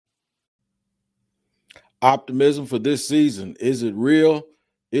Optimism for this season. Is it real?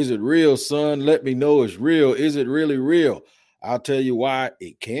 Is it real, son? Let me know it's real. Is it really real? I'll tell you why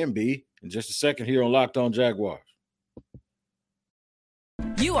it can be in just a second here on Locked On Jaguars.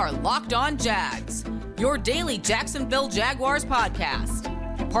 You are Locked On Jags, your daily Jacksonville Jaguars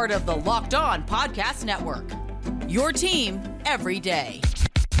podcast. Part of the Locked On Podcast Network, your team every day.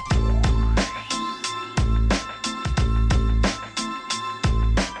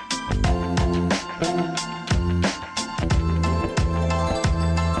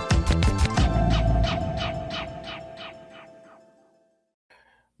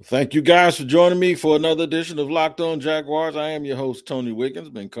 Thank you guys for joining me for another edition of Locked On Jaguars. I am your host, Tony Wiggins.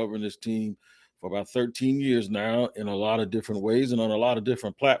 Been covering this team for about 13 years now in a lot of different ways and on a lot of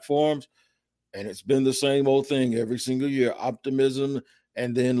different platforms. And it's been the same old thing every single year, optimism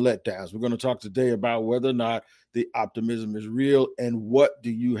and then letdowns. We're going to talk today about whether or not the optimism is real and what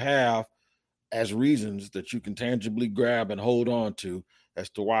do you have as reasons that you can tangibly grab and hold on to as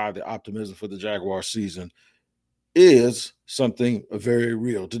to why the optimism for the Jaguar season is something very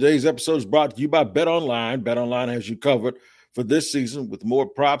real. Today's episode is brought to you by BetOnline. BetOnline has you covered for this season with more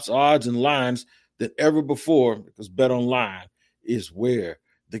props, odds, and lines than ever before because BetOnline is where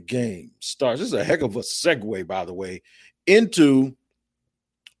the game starts. This is a heck of a segue, by the way, into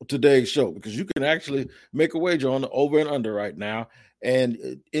today's show because you can actually make a wager on the over and under right now.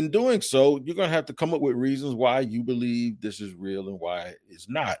 And in doing so, you're going to have to come up with reasons why you believe this is real and why it's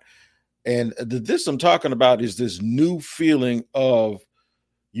not. And this I'm talking about is this new feeling of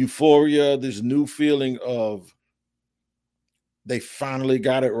euphoria, this new feeling of they finally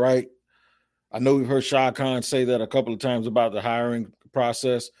got it right. I know we've heard Shad Khan say that a couple of times about the hiring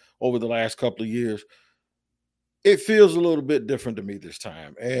process over the last couple of years. It feels a little bit different to me this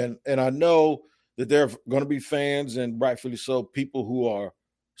time. And I know that there are going to be fans, and rightfully so, people who are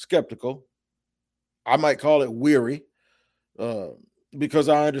skeptical. I might call it weary. Because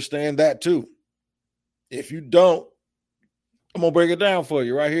I understand that too. If you don't, I'm going to break it down for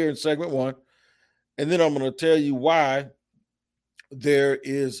you right here in segment 1. And then I'm going to tell you why there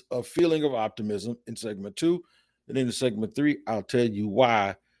is a feeling of optimism in segment 2. And then in segment 3, I'll tell you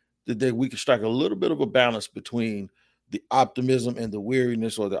why that we can strike a little bit of a balance between the optimism and the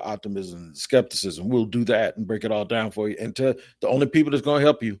weariness, or the optimism and the skepticism. We'll do that and break it all down for you. And the only people that's going to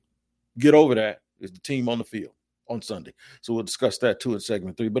help you get over that is the team on the field on Sunday. So we'll discuss that too in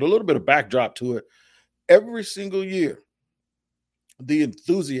segment 3, but a little bit of backdrop to it. Every single year, the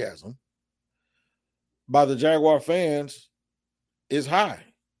enthusiasm by the Jaguar fans is high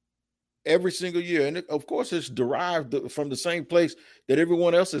every single year. And of course, it's derived from the same place that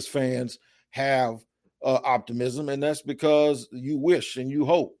everyone else's fans have optimism. And that's because you wish and you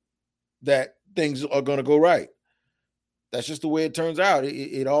hope that things are going to go right. That's just the way it turns out.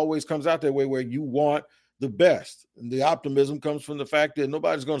 It always comes out that way, where you want the best. And the optimism comes from the fact that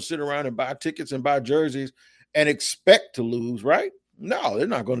nobody's going to sit around and buy tickets and buy jerseys and expect to lose, right? No, they're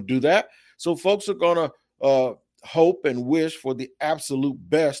not going to do that. So folks are going to hope and wish for the absolute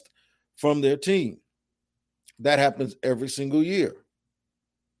best from their team. That happens every single year.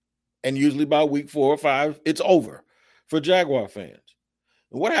 And usually by week 4 or 5, it's over for Jaguar fans.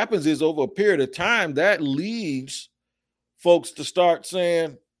 And what happens is, over a period of time, that leads folks to start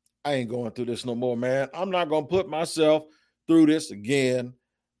saying, I ain't going through this no more, man. I'm not going to put myself through this again.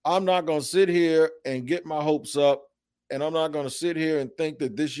 I'm not going to sit here and get my hopes up, and I'm not going to sit here and think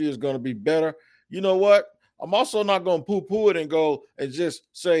that this year is going to be better. You know what? I'm also not going to poo-poo it and go and just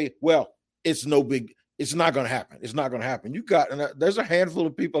say, well, it's no big, it's not going to happen. It's not going to happen. There's a handful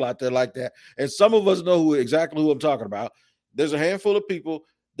of people out there like that, and some of us know exactly who I'm talking about. There's a handful of people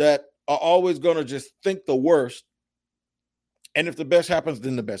that are always going to just think the worst. And if the best happens,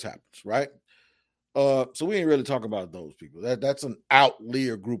 then the best happens, right? So we ain't really talking about those people. That's an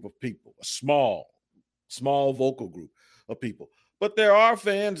outlier group of people, a small vocal group of people. But there are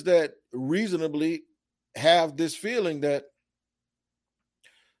fans that reasonably have this feeling that,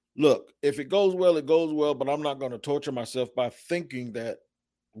 look, if it goes well, it goes well, but I'm not going to torture myself by thinking that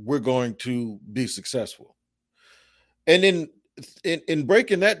we're going to be successful. And in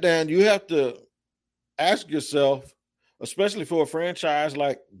breaking that down, you have to ask yourself, especially for a franchise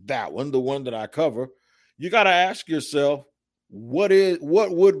like that one, the one that I cover, you got to ask yourself, what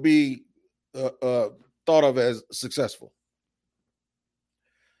would be thought of as successful?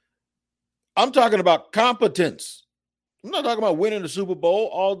 I'm talking about competence. I'm not talking about winning the Super Bowl,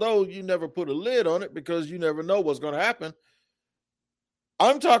 although you never put a lid on it because you never know what's going to happen.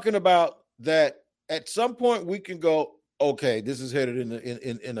 I'm talking about that at some point we can go, okay, this is headed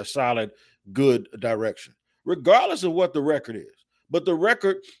in a solid, good direction, regardless of what the record is. But the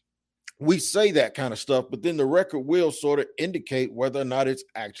record we say that kind of stuff, but then the record will sort of indicate whether or not it's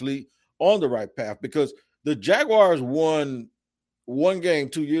actually on the right path, because the Jaguars won one game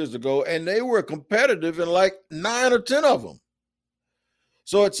 2 years ago, and they were competitive in like 9 or 10 of them.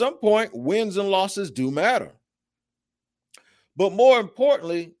 So at some point, wins and losses do matter. But more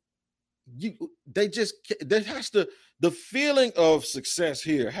importantly, the feeling of success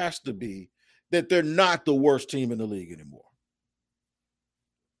here has to be that they're not the worst team in the league anymore.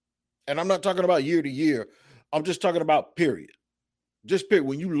 And I'm not talking about year to year. I'm just talking about period. Just period.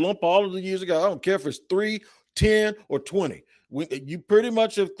 When you lump all of the years ago, I don't care if it's 3, 10, or 20. You pretty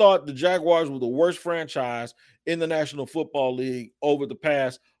much have thought the Jaguars were the worst franchise in the National Football League over the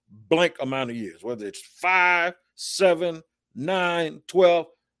past blank amount of years, whether it's 5, 7, 9, 12.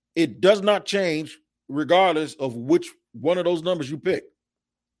 It does not change regardless of which one of those numbers you pick.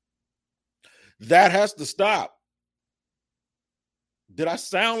 That has to stop. Did I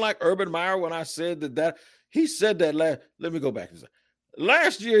sound like Urban Meyer when I said that? He said that let me go back.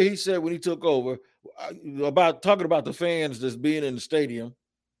 Last year, he said when he took over about talking about the fans that's being in the stadium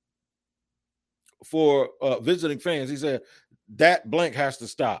for visiting fans. He said that blank has to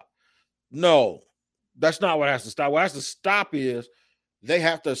stop. No, that's not what has to stop. What has to stop is they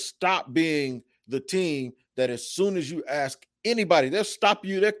have to stop being the team that as soon as you ask anybody, they'll stop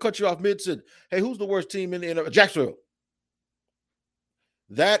you. They'll cut you off mid-sentence. Hey, who's the worst team in the Jacksonville?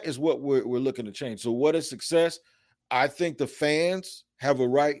 That is what we're looking to change. So what is success? I think the fans have a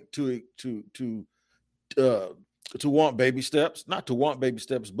right to want baby steps, not to want baby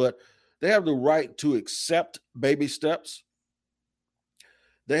steps, but they have the right to accept baby steps.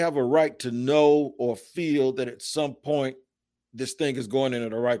 They have a right to know or feel that at some point this thing is going in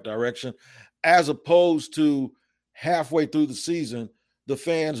the right direction, as opposed to halfway through the season, the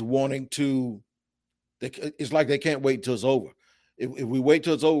fans wanting to, it's like they can't wait till it's over. If we wait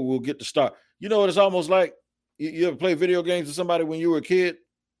till it's over, we'll get to start. You know what it's almost like? You ever play video games with somebody when you were a kid?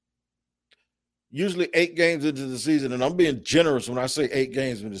 Usually 8 games into the season, and I'm being generous when I say 8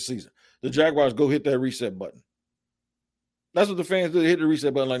 games into the season, the Jaguars go hit that reset button. That's what the fans do. They hit the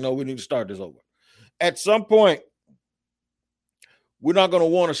reset button like, no, we need to start this over. At some point, we're not going to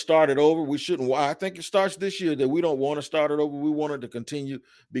want to start it over. We shouldn't. I think it starts this year that we don't want to start it over. We want it to continue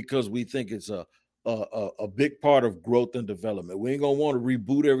because we think it's a big part of growth and development. We ain't going to want to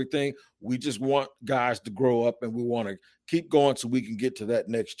reboot everything. We just want guys to grow up, and we want to keep going so we can get to that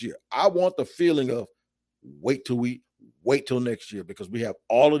next year. I want the feeling of wait till next year, because we have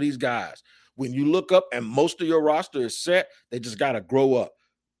all of these guys. When you look up and most of your roster is set, they just got to grow up.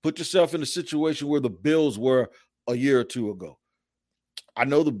 Put yourself in a situation where the Bills were a year or two ago. I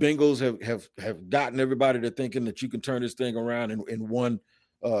know the Bengals have gotten everybody to thinking that you can turn this thing around in one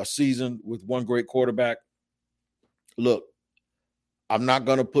season with one great quarterback. Look, I'm not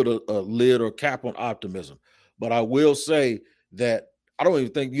going to put a lid or cap on optimism, but I will say that I don't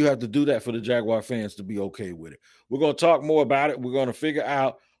even think you have to do that for the Jaguar fans to be okay with it. We're going to talk more about it. We're going to figure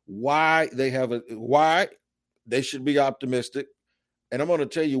out why they should be optimistic. And I'm going to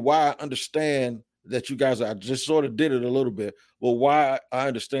tell you why I understand that you guys I just sort of did it a little bit, but why I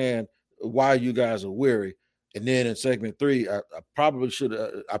understand why you guys are weary. And then in segment 3, I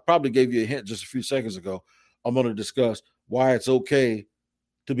probably gave you a hint just a few seconds ago. I'm going to discuss why it's okay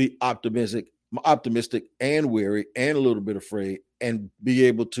to be optimistic and weary and a little bit afraid, and be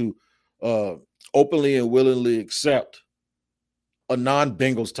able to openly and willingly accept a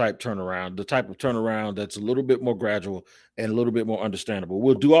non-Bengals type turnaround, the type of turnaround that's a little bit more gradual and a little bit more understandable.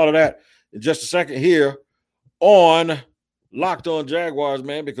 We'll do all of that in just a second here on Locked On Jaguars,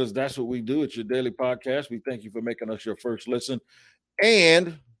 man, because that's what we do. It's your daily podcast. We thank you for making us your first listen,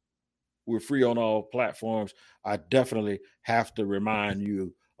 and we're free on all platforms. I definitely have to remind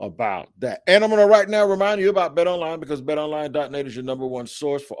you about that. And I'm going to right now remind you about BetOnline, because BetOnline.net is your number one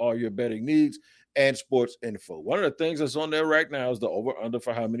source for all your betting needs and sports info. One of the things that's on there right now is the over-under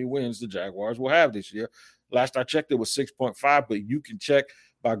for how many wins the Jaguars will have this year. Last I checked, it was 6.5, but you can check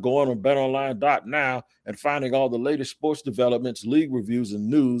by going on betonline.now and finding all the latest sports developments, league reviews, and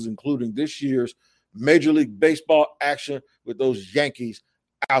news, including this year's Major League Baseball action with those Yankees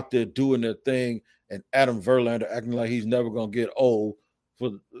out there doing their thing, and Adam Verlander acting like he's never going to get old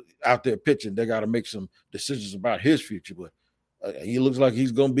for out there pitching. They got to make some decisions about his future, but he looks like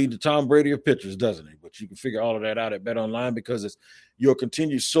he's going to be the Tom Brady of pitchers, doesn't he? But you can figure all of that out at BetOnline, because it's your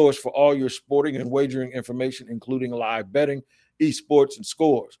continued source for all your sporting and wagering information, including live betting, esports, and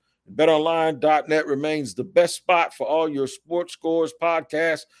scores. BetOnline.net remains the best spot for all your sports scores,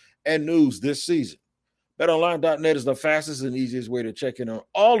 podcasts, and news this season. BetOnline.net is the fastest and easiest way to check in on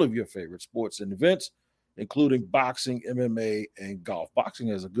all of your favorite sports and events. including boxing, MMA, and golf. Boxing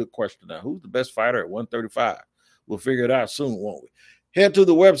is a good question now. Who's the best fighter at 135? We'll figure it out soon, won't we? Head to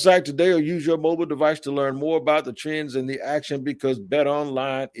the website today or use your mobile device to learn more about the trends and the action, because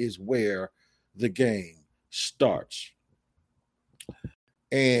BetOnline is where the game starts.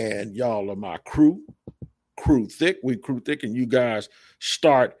 And y'all are my crew thick. We crew thick, and you guys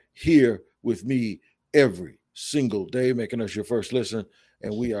start here with me every single day, making us your first listen.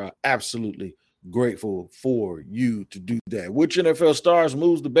 And we are absolutely grateful for you to do that. Which NFL stars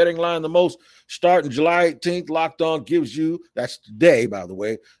moves the betting line the most? Starting July 18th, Locked On gives you, that's today, by the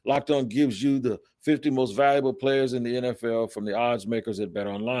way, Locked On gives you the 50 most valuable players in the NFL from the odds makers at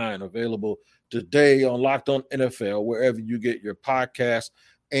BetOnline. Available today on Locked On NFL, wherever you get your podcast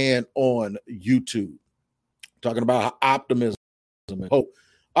and on YouTube. Talking about optimism and hope.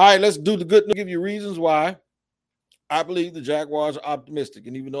 All right, let's do the good news. Give you reasons why I believe the Jaguars are optimistic.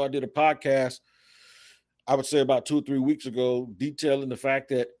 And even though I did a podcast, I would say about 2 or 3 weeks ago, detailing the fact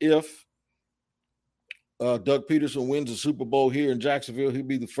that if Doug Peterson wins the Super Bowl here in Jacksonville, he'd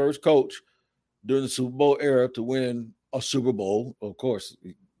be the first coach during the Super Bowl era to win a Super Bowl. Of course,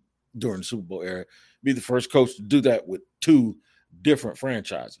 during the Super Bowl era, be the first coach to do that with 2 different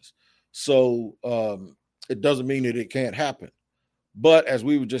franchises. So it doesn't mean that it can't happen. But as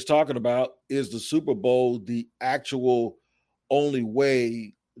we were just talking about, is the Super Bowl the actual only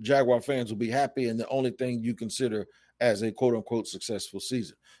way Jaguar fans will be happy and the only thing you consider as a quote-unquote successful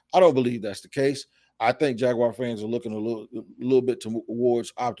season? I don't believe that's the case. I think Jaguar fans are looking a little bit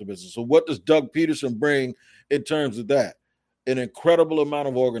towards optimism. So what does Doug Peterson bring in terms of that? An incredible amount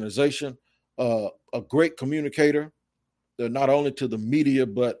of organization, a great communicator, not only to the media,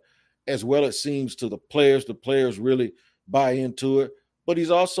 but as well, it seems, to the players. The players really buy into it. But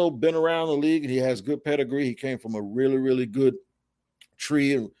he's also been around the league, and he has good pedigree. He came from a really, really good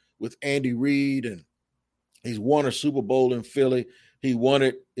tree with Andy Reid, and he's won a Super Bowl in Philly. He won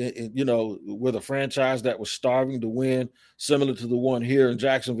it, with a franchise that was starving to win, similar to the one here in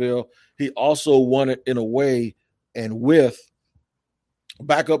Jacksonville. He also won it in a way and with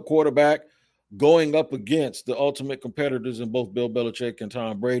backup quarterback going up against the ultimate competitors in both Bill Belichick and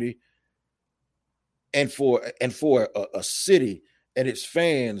Tom Brady, and for a city and its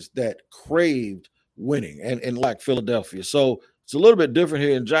fans that craved winning and like Philadelphia. So it's a little bit different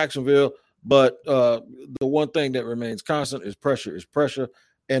here in Jacksonville, but the one thing that remains constant is pressure.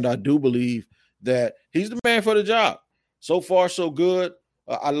 And I do believe that he's the man for the job. So far, so good.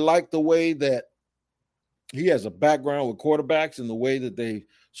 I like the way that he has a background with quarterbacks and the way that they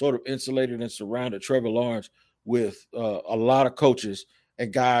sort of insulated and surrounded Trevor Lawrence with a lot of coaches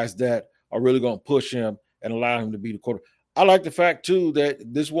and guys that are really going to push him and allow him to be the quarterback. I like the fact, too,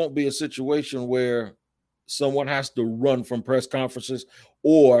 that this won't be a situation where someone has to run from press conferences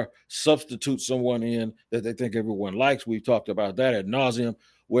or substitute someone in that they think everyone likes. We've talked about that ad nauseum,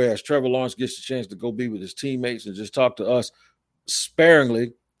 whereas Trevor Lawrence gets a chance to go be with his teammates and just talk to us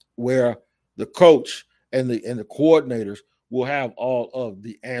sparingly, where the coach and the coordinators will have all of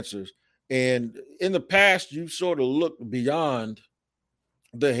the answers. And in the past, you sort of looked beyond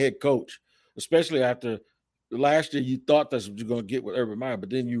the head coach, especially after last year. You thought that's what you're going to get with Urban Meyer, but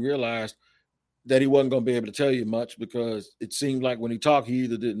then you realized that he wasn't going to be able to tell you much, because it seemed like when he talked, he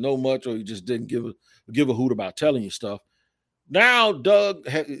either didn't know much or he just didn't give a hoot about telling you stuff. Now, Doug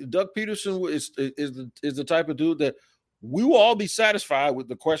Peterson is the type of dude that we will all be satisfied with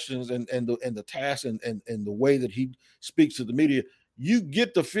the questions and the tasks and the way that he speaks to the media. You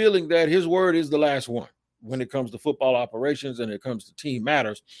get the feeling that his word is the last one when it comes to football operations and it comes to team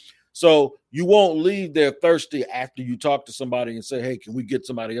matters. So you won't leave there thirsty after you talk to somebody and say, hey, can we get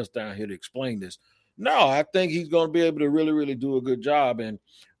somebody else down here to explain this? No, I think he's going to be able to really, really do a good job. And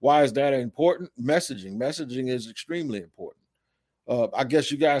why is that important? Messaging is extremely important. I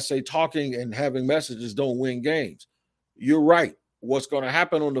guess you guys say talking and having messages don't win games. You're right. What's going to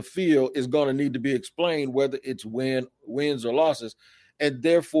happen on the field is going to need to be explained, whether it's wins or losses. And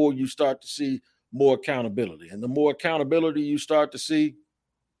therefore, you start to see more accountability. And the more accountability you start to see,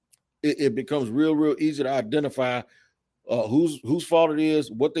 it becomes real easy to identify whose fault it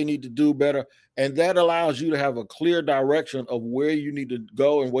is, what they need to do better. And that allows you to have a clear direction of where you need to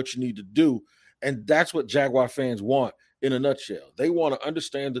go and what you need to do. And that's what Jaguar fans want in a nutshell. They want to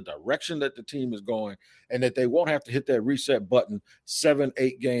understand the direction that the team is going and that they won't have to hit that reset button 7,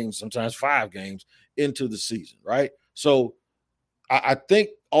 8 games, sometimes 5 games into the season, right? So I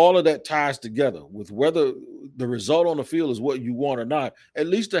think all of that ties together with whether the result on the field is what you want or not. At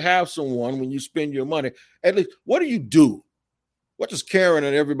least to have someone, when you spend your money, at least what do you do? What does Karen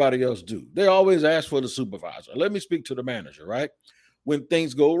and everybody else do? They always ask for the supervisor. Let me speak to the manager, right? when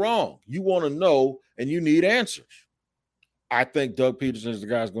things go wrong. You want to know and you need answers. I think Doug Peterson is the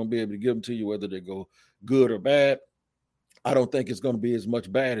guy who's going to be able to give them to you, whether they go good or bad. I don't think it's going to be as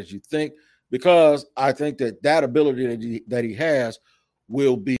much bad as you think, because I think that ability that he has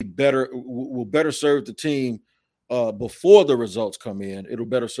will better serve the team before the results come in. It'll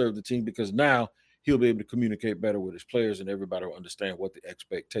better serve the team because now he'll be able to communicate better with his players, and everybody will understand what the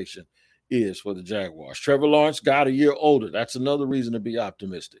expectation is for the Jaguars. Trevor Lawrence got a year older. That's another reason to be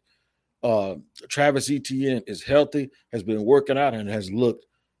optimistic. Travis Etienne is healthy, has been working out, and has looked,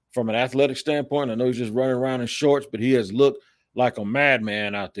 from an athletic standpoint, I know he's just running around in shorts, but he has looked like a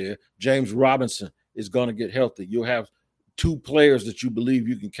madman out there. James Robinson is going to get healthy. You'll have two players that you believe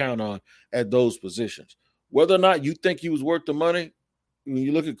you can count on at those positions. Whether or not you think he was worth the money, when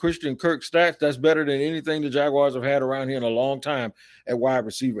you look at Christian Kirk's stats, that's better than anything the Jaguars have had around here in a long time at wide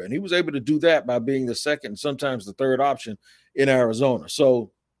receiver. And he was able to do that by being the second and sometimes the third option in Arizona.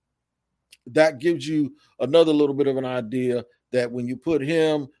 So that gives you another little bit of an idea that when you put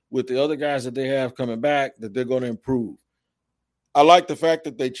him with the other guys that they have coming back, that they're going to improve. I like the fact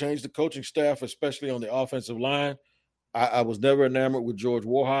that they changed the coaching staff, especially on the offensive line. I was never enamored with George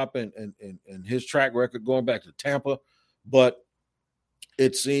Warhop and his track record going back to Tampa, but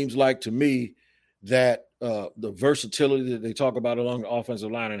it seems like to me that the versatility that they talk about along the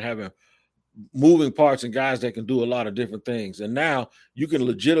offensive line and having moving parts and guys that can do a lot of different things. And now you can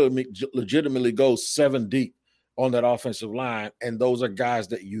legitimately go 7 deep on that offensive line, and those are guys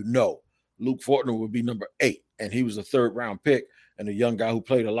that you know. Luke Fortner would be number 8, and he was a 3rd-round pick and a young guy who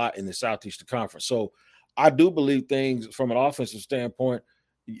played a lot in the Southeastern Conference. So I do believe things from an offensive standpoint,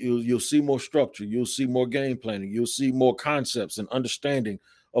 you'll see more structure. You'll see more game planning. You'll see more concepts and understanding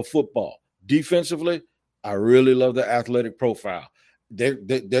of football. Defensively, I really love the athletic profile. They're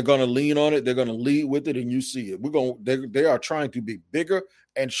going to lean on it. They're going to lead with it, and you see it. They are trying to be bigger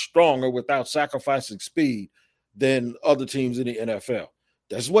and stronger without sacrificing speed than other teams in the NFL.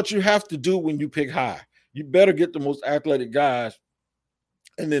 That's what you have to do when you pick high. You better get the most athletic guys,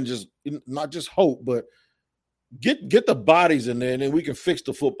 and then just not just hope, but get the bodies in there, and then we can fix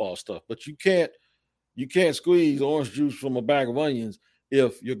the football stuff. But you can't squeeze orange juice from a bag of onions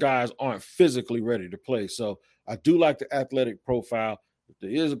if your guys aren't physically ready to play. So I do like the athletic profile. If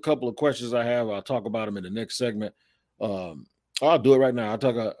there is a couple of questions I have, I'll talk about them in the next segment. I'll do it right now.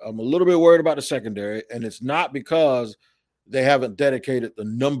 I'm a little bit worried about the secondary, and it's not because they haven't dedicated the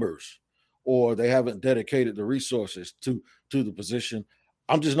numbers or they haven't dedicated the resources to the position.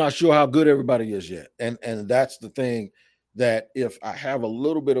 I'm just not sure how good everybody is yet. And that's the thing, that if I have a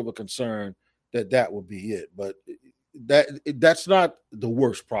little bit of a concern, that would be it. But that's not the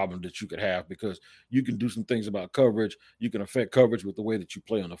worst problem that you could have, because you can do some things about coverage. You can affect coverage with the way that you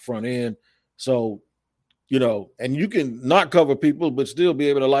play on the front end. So, and you can not cover people, but still be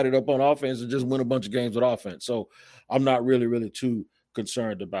able to light it up on offense and just win a bunch of games with offense. So I'm not really, really too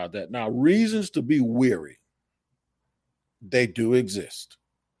concerned about that. Now, reasons to be weary, they do exist.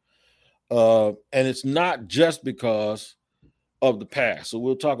 And it's not just because of the past. So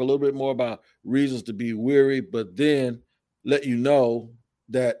we'll talk a little bit more about reasons to be weary, but then let you know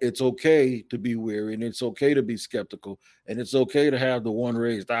that it's okay to be weary, and it's okay to be skeptical, and it's okay to have the one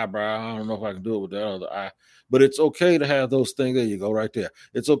raised eyebrow. I don't know if I can do it with that other eye, but it's okay to have those things. There you go, right there.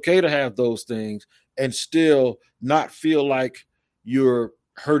 It's okay to have those things and still not feel like you're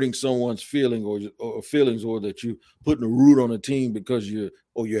hurting someone's feeling or feelings, or that you putting a root on a team because you're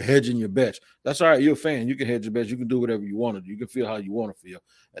hedging your bets. That's all right. You're a fan. You can hedge your bets. You can do whatever you want to do. You can feel how you want to feel.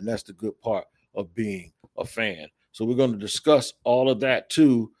 And that's the good part of being a fan. So we're going to discuss all of that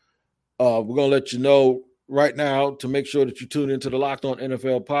too. We're going to let you know right now to make sure that you tune into the Locked On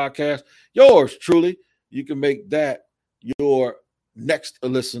NFL podcast. Yours truly. You can make that your next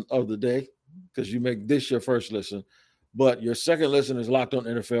listen of the day, because you make this your first listen. But your second listen is Locked On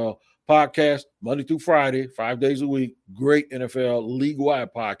NFL podcast, Monday through Friday, 5 days a week. Great NFL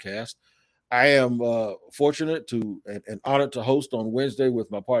league-wide podcast. I am fortunate to and honored to host on Wednesday with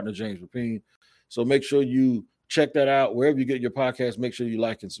my partner, James Rapine. So make sure you check that out. Wherever you get your podcast, make sure you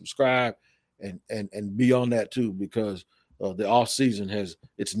like and subscribe and be on that too, because the off season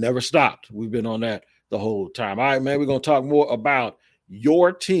it's never stopped. We've been on that the whole time. All right, man, we're going to talk more about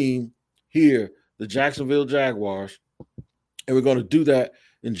your team here, the Jacksonville Jaguars. And we're going to do that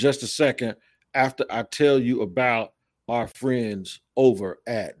in just a second after I tell you about our friends over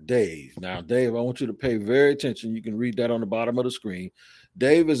at Dave. Now, Dave, I want you to pay very attention. You can read that on the bottom of the screen.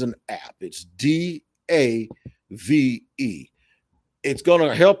 Dave is an app. It's DAVE. It's going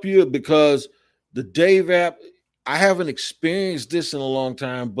to help you because the Dave app, I haven't experienced this in a long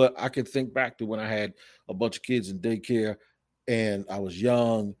time, but I can think back to when I had a bunch of kids in daycare. and I was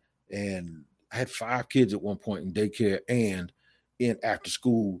young, and I had 5 kids at one point in daycare and in after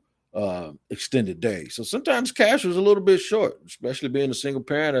school extended day. So sometimes cash was a little bit short, especially being a single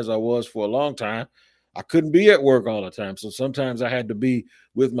parent as I was for a long time. I couldn't be at work all the time. So sometimes I had to be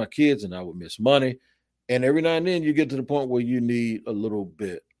with my kids and I would miss money. And every now and then you get to the point where you need a little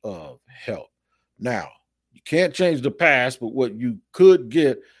bit of help. Now, you can't change the past, but what you could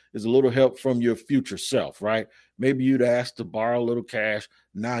get is a little help from your future self, right? Maybe you'd ask to borrow a little cash.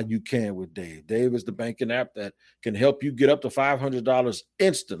 Now you can with Dave. Dave is the banking app that can help you get up to $500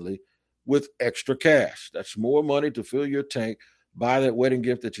 instantly with extra cash. That's more money to fill your tank, buy that wedding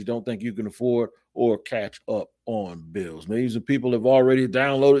gift that you don't think you can afford, or catch up on bills. Millions of people have already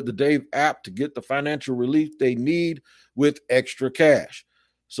downloaded the Dave app to get the financial relief they need with extra cash.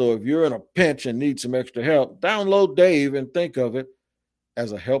 So if you're in a pinch and need some extra help, download Dave and think of it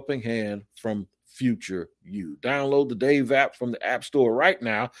as a helping hand from future you. Download the Dave app from the App Store right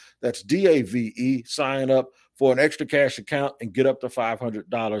now. That's DAVE. Sign up for an extra cash account and get up to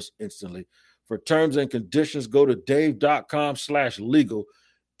 $500 instantly. For terms and conditions, go to dave.com/legal.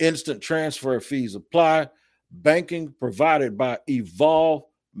 Instant transfer fees apply. Banking provided by Evolve,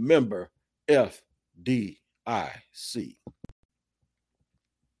 member FDIC.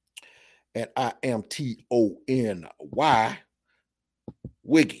 And I am TONY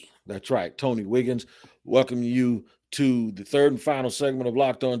Wiggy. That's right, Tony Wiggins. Welcome you to the third and final segment of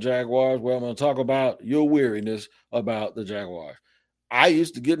Locked On Jaguars, where I'm going to talk about your weariness about the Jaguars. I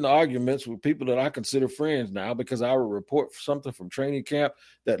used to get in arguments with people that I consider friends now because I would report something from training camp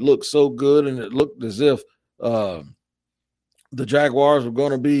that looked so good and it looked as if the Jaguars were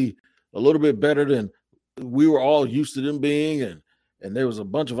going to be a little bit better than we were all used to them being, and there was a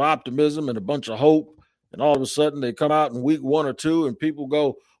bunch of optimism and a bunch of hope, and all of a sudden they come out in week 1 or 2 and people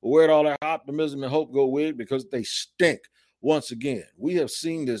go, well, where'd all that optimism and hope go with? Because they stink. Once again, we have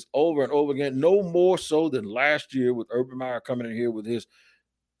seen this over and over again, no more so than last year with Urban Meyer coming in here with his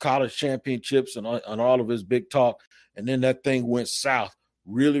college championships and all of his big talk. And then that thing went south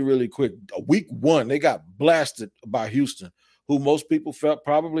really, really quick. Week 1, they got blasted by Houston, who most people felt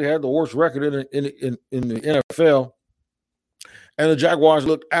probably had the worst record in the NFL. And the Jaguars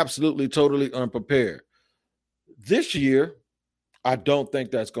looked absolutely, totally unprepared. This year, I don't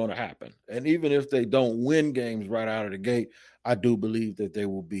think that's going to happen. And even if they don't win games right out of the gate, I do believe that they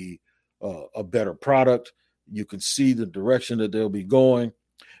will be a better product. You can see the direction that they'll be going.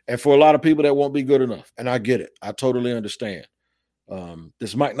 And for a lot of people, that won't be good enough. And I get it. I totally understand.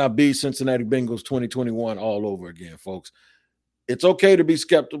 This might not be Cincinnati Bengals 2021 all over again, folks. It's okay to be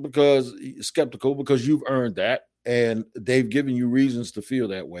skeptical because you've earned that, and they've given you reasons to feel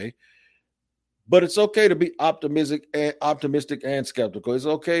that way. But it's okay to be optimistic and skeptical. It's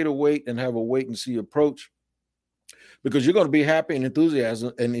okay to wait and have a wait-and-see approach because you're going to be happy and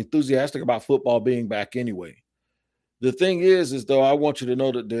enthusiastic about football being back anyway. The thing is though, I want you to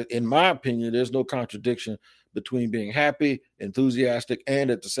know that in my opinion, there's no contradiction between being happy, enthusiastic,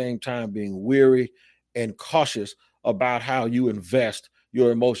 and at the same time being weary and cautious about how you invest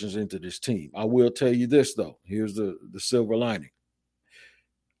your emotions into this team. I will tell you this, though. Here's the silver lining.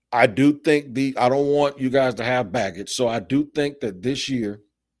 I do think I don't want you guys to have baggage. So I do think that this year,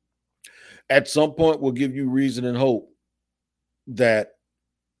 at some point, will give you reason and hope that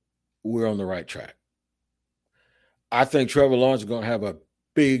we're on the right track. I think Trevor Lawrence is going to have a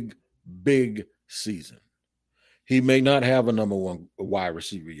big, big season. He may not have a number 1 wide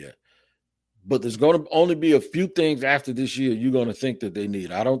receiver yet, but there's going to only be a few things after this year you're going to think that they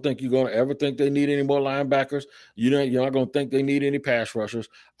need. I don't think you're going to ever think they need any more linebackers. You're not going to think they need any pass rushers.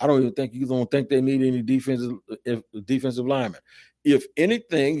 I don't even think you're going to think they need any defensive linemen. If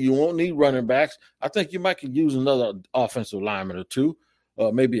anything, you won't need running backs. I think you might could use another offensive lineman or 2,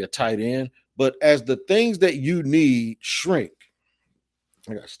 maybe a tight end. But as the things that you need shrink,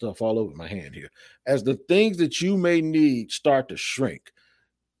 I got stuff all over my hand here. As the things that you may need start to shrink,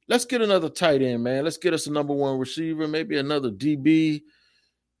 let's get another tight end, man. Let's get us a number 1 receiver, maybe another DB,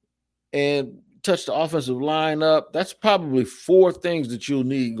 and touch the offensive line up. That's probably 4 things that you'll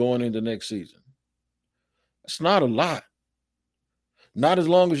need going into next season. That's not a lot. Not as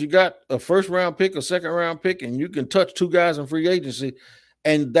long as you got a first-round pick, a second-round pick, and you can touch 2 guys in free agency.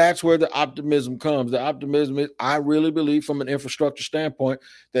 And that's where the optimism comes. The optimism is, I really believe from an infrastructure standpoint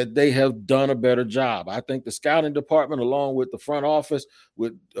that they have done a better job. I think the scouting department, along with the front office,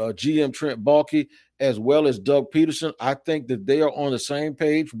 with GM Trent Baalke, as well as Doug Peterson, I think that they are on the same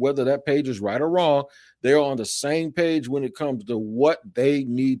page, whether that page is right or wrong. They're on the same page when it comes to what they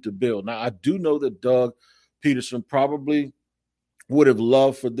need to build. Now, I do know that Doug Peterson probably would have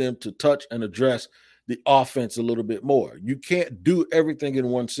loved for them to touch and address the offense a little bit more. You can't do everything in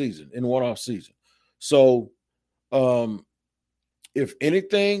one off season. So if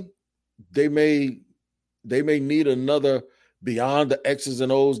anything, they may need another beyond the X's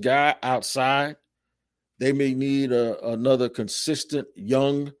and O's guy outside. They may need another consistent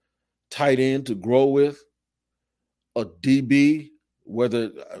young tight end to grow with, a DB,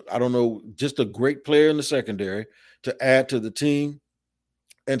 whether, I don't know, just a great player in the secondary to add to the team,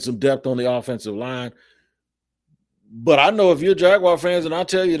 and some depth on the offensive line. But I know if you're Jaguar fans and I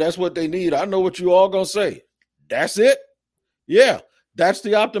tell you that's what they need, I know what you all going to say. That's it? Yeah, that's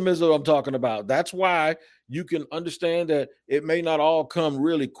the optimism I'm talking about. That's why you can understand that it may not all come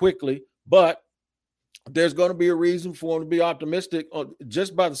really quickly, but there's going to be a reason for them to be optimistic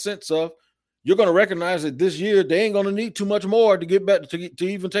just by the sense of you're going to recognize that this year they ain't going to need too much more to get better, to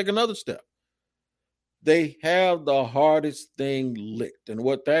even take another step. They have the hardest thing licked, and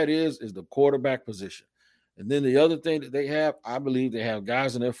what that is the quarterback position. And then the other thing that they have, I believe they have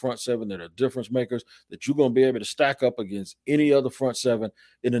guys in their front seven that are difference makers that you're going to be able to stack up against any other front seven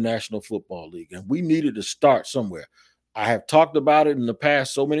in the National Football League. And we needed to start somewhere. I have talked about it in the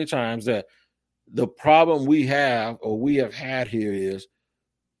past so many times that the problem we have had here is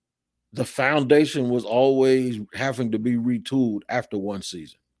the foundation was always having to be retooled after one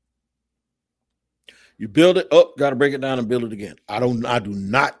season. You build it up, got to break it down and build it again. I do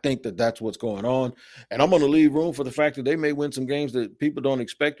not think that that's what's going on. And I'm going to leave room for the fact that they may win some games that people don't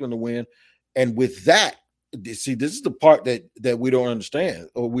expect them to win. And with that, see, this is the part that we don't understand,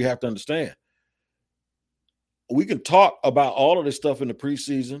 or we have to understand. We can talk about all of this stuff in the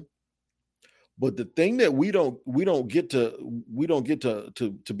preseason, but the thing that we don't get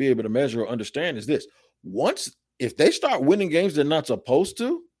to be able to measure or understand is this. If they start winning games they're not supposed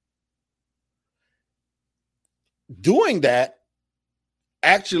to, doing that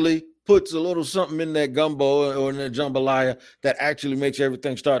actually puts a little something in that gumbo or in that jambalaya that actually makes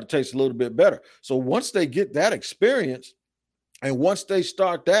everything start to taste a little bit better. So once they get that experience, and once they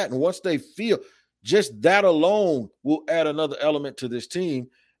start that, and once they feel, just that alone will add another element to this team,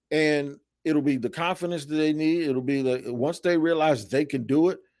 and it'll be the confidence that they need. It'll be once they realize they can do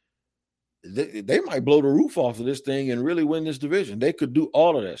it, they might blow the roof off of this thing and really win this division. They could do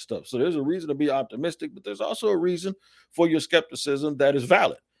all of that stuff. So there's a reason to be optimistic, but there's also a reason for your skepticism that is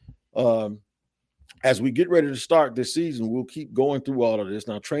valid. As we get ready to start this season, we'll keep going through all of this.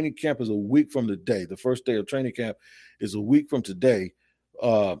 Now, training camp is a week from today. The first day of training camp is a week from today.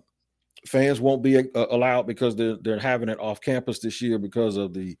 Fans won't be allowed because they're having it off campus this year because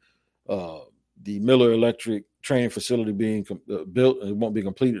of the Miller Electric training facility being built, and it won't be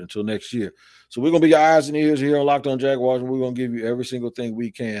completed until next year. So we're going to be your eyes and ears here on Locked On Jaguars, and we're going to give you every single thing we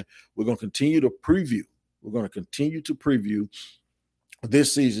can. We're going to continue to preview. We're going to continue to preview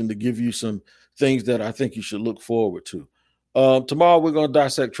this season to give you some things that I think you should look forward to. Tomorrow, we're going to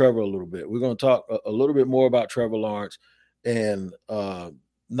dissect Trevor a little bit. We're going to talk a little bit more about Trevor Lawrence, and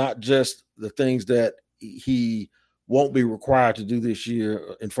not just the things that he won't be required to do this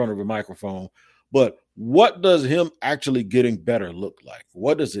year in front of a microphone, but what does him actually getting better look like?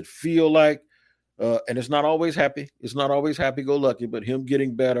 What does it feel like? And it's not always happy. It's not always happy-go-lucky, but him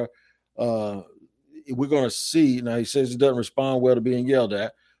getting better, we're going to see. Now, he says he doesn't respond well to being yelled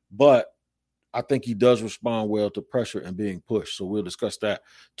at, but I think he does respond well to pressure and being pushed. So we'll discuss that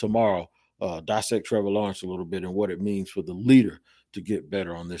tomorrow, dissect Trevor Lawrence a little bit and what it means for the leader to get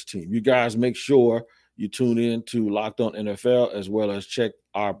better on this team. You guys make sure you tune in to Locked On NFL, as well as check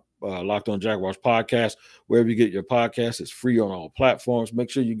our Locked On Jaguars podcast. Wherever you get your podcast, it's free on all platforms. Make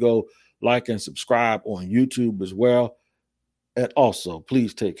sure you go like and subscribe on YouTube as well. And also,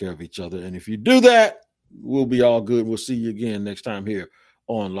 please take care of each other. And if you do that, we'll be all good. We'll see you again next time here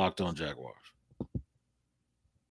on Locked On Jaguars.